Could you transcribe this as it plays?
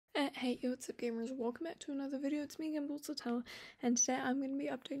Hey, yo, what's up gamers? Welcome back to another video. It's me again, Bulsatella, and today I'm going to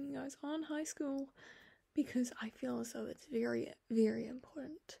be updating you guys on high school because I feel as though it's very, very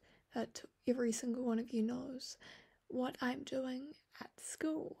important that every single one of you knows what I'm doing at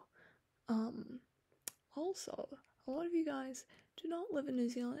school. Also, a lot of you guys do not live in New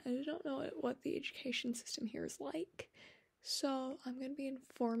Zealand and do not know what the education system here is like, so I'm going to be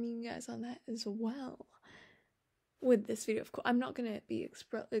informing you guys on that as well. With this video, of course, I'm not going to be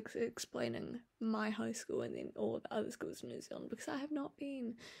explaining my high school and then all of the other schools in New Zealand because I have not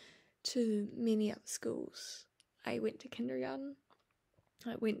been to many other schools. I went to kindergarten,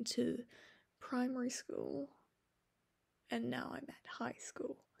 I went to primary school, and now I'm at high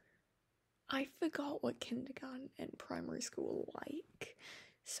school. I forgot what kindergarten and primary school are like,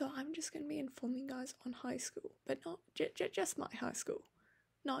 so I'm just going to be informing you guys on high school, but not just my high school.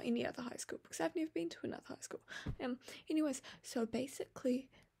 Not any other high school, because I've never been to another high school. Anyways, so basically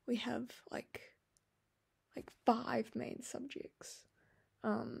we have like 5 main subjects.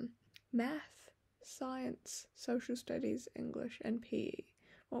 Math, science, social studies, English, and PE.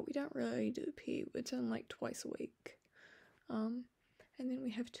 Well, we don't really do PE, it's only like twice a week. And then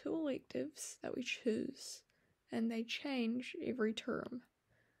we have 2 electives that we choose, and they change every term.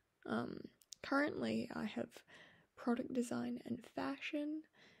 Currently I have product design and fashion.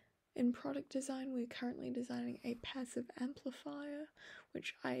 In product design, we're currently designing a passive amplifier,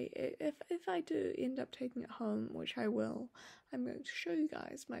 which if I do end up taking it home, which I will, I'm going to show you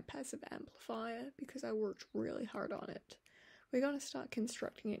guys my passive amplifier because I worked really hard on it. We're going to start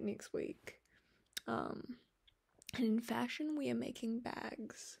constructing it next week. And in fashion, we are making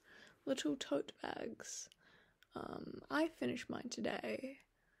bags, little tote bags. I finished mine today,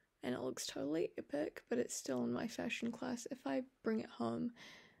 and it looks totally epic, but it's still in my fashion class. If I bring it home,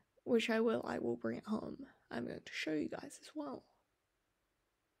 which I will bring it home, I'm going to show you guys as well.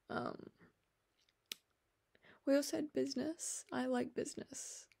 We also had business. I like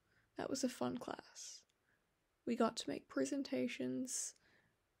business. That was a fun class. We got to make presentations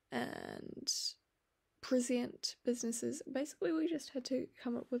and present businesses. Basically, we just had to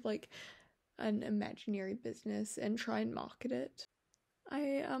come up with like an imaginary business and try and market it.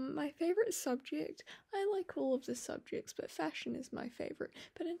 My favorite subject, I like all of the subjects, but fashion is my favorite.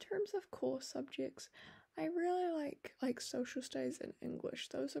 But in terms of core subjects, I really like social studies and English.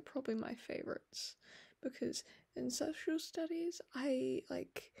 Those are probably my favorites, because in social studies, I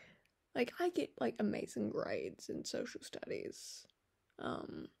get like amazing grades in social studies.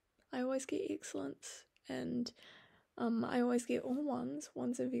 I always get excellence, and I always get all ones.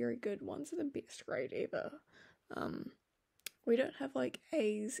 Ones are very good. Ones are the best grade ever. We don't have like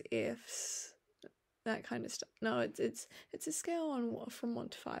A's, F's, that kind of stuff. No, it's a scale from 1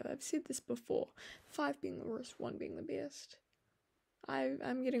 to 5. I've said this before. 5 being the worst, 1 being the best.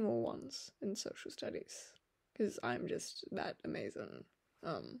 I'm getting all ones in social studies because I'm just that amazing.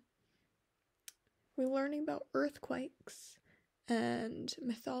 We're learning about earthquakes and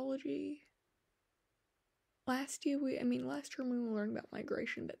mythology. Last term we were learning about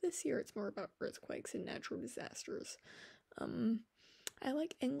migration, but this year it's more about earthquakes and natural disasters. I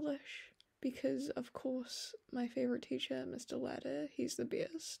like English because, of course, my favorite teacher, Mr. Ladder, he's the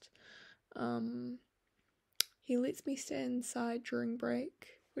best. He lets me stay inside during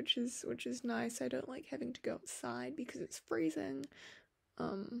break, which is nice. I don't like having to go outside because it's freezing.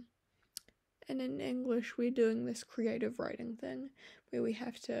 And in English, we're doing this creative writing thing where we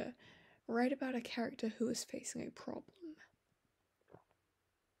have to write about a character who is facing a problem.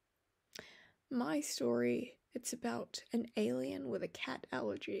 My story, it's about an alien with a cat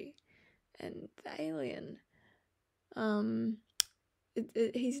allergy, and the alien,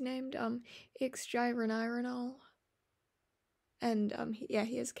 he's named X-Gyronyrol, and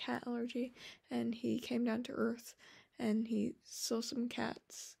he has cat allergy, and he came down to Earth, and he saw some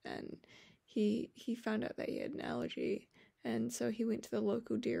cats, and he found out that he had an allergy, and so he went to the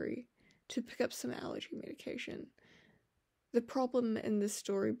local dairy to pick up some allergy medication. The problem in this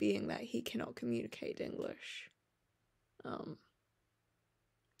story being that he cannot communicate English. And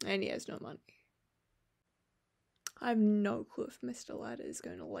he has no money. I have no clue if Mr. Ladder is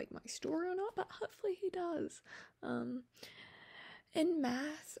going to like my story or not, but hopefully he does. In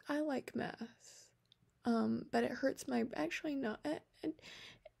math, I like math. But it hurts my, actually no, it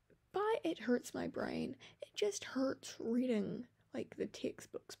hurts my brain. It just hurts reading, like, the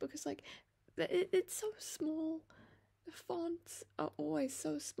textbooks, because, like, it's so small. The fonts are always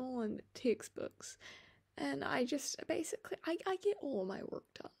so small in the textbooks, and I just, basically, I get all of my work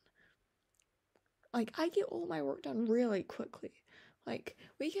done. Like, I get all of my work done really quickly. Like,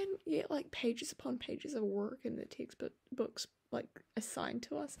 we can get, like, pages upon pages of work in the textbooks like assigned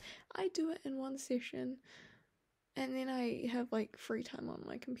to us. I do it in one session, and then I have like free time on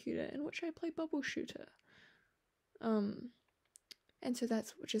my computer in which I play bubble shooter. And so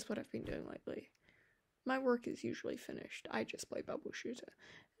that's just what I've been doing lately. My work is usually finished. I just play bubble shooter.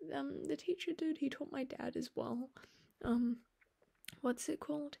 The teacher dude, he taught my dad as well. What's it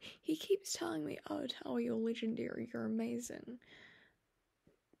called? He keeps telling me, oh, Tao, you're legendary, you're amazing.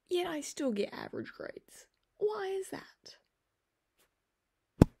 Yet I still get average grades. Why is that?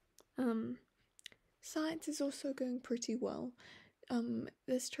 Science is also going pretty well.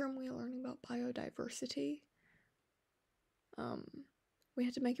 This term we are learning about biodiversity. We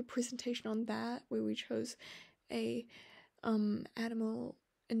had to make a presentation on that, where we chose a animal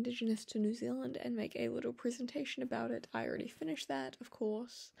indigenous to New Zealand and make a little presentation about it. I already finished that, of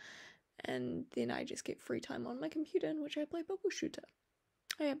course, and then I just get free time on my computer in which I play bubble shooter.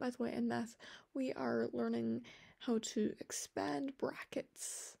 Oh yeah, by the way, in math, we are learning how to expand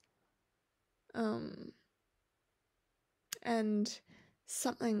brackets. And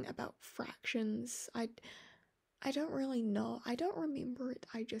something about fractions. I don't really know. I don't remember it.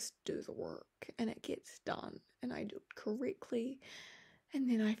 I just do the work and it gets done and I do it correctly and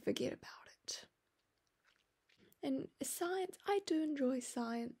then I forget about it. And science, I do enjoy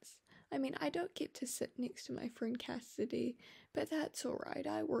science. I mean, I don't get to sit next to my friend Cassidy, but that's alright.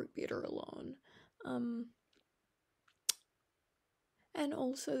 I work better alone. And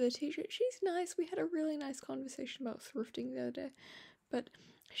also the teacher, she's nice. We had a really nice conversation about thrifting the other day, but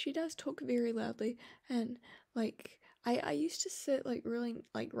she does talk very loudly, and like I used to sit like really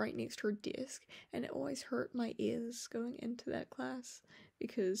like right next to her desk, and it always hurt my ears going into that class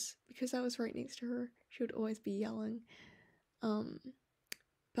because I was right next to her. She would always be yelling.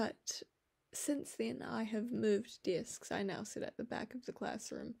 But since then I have moved desks. I now sit at the back of the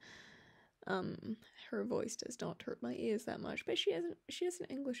classroom. Her voice does not hurt my ears that much, but she has an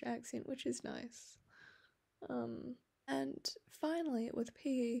English accent, which is nice. And finally, with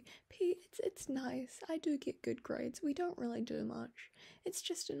PE, it's nice. I do get good grades. We don't really do much. It's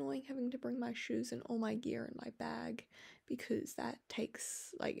just annoying having to bring my shoes and all my gear in my bag because that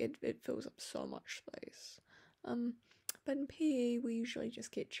takes, like, it fills up so much space. But in PE, we usually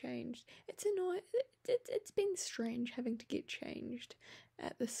just get changed. It's annoying. It's been strange having to get changed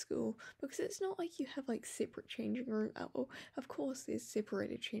at the school because it's not like you have like separate changing room. Well, of course, there's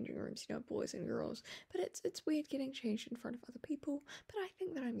separated changing rooms, you know, boys and girls. But it's weird getting changed in front of other people. But I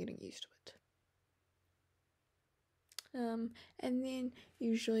think that I'm getting used to it. And then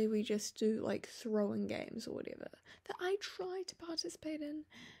usually we just do like throwing games or whatever that I try to participate in,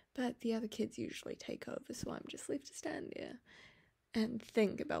 but the other kids usually take over, so I'm just left to stand there and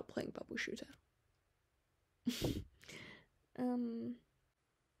think about playing bubble shooter.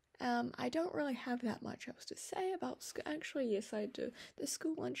 I don't really have that much else to say about school. Actually, yes, I do. The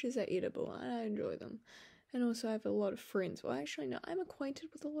school lunches are edible, and I enjoy them. And also, I have a lot of friends. Well, actually, no, I'm acquainted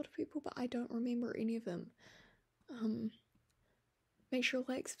with a lot of people, but I don't remember any of them. Make sure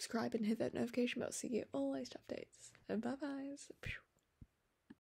to like, subscribe, and hit that notification bell so you get all latest updates. Bye-bye.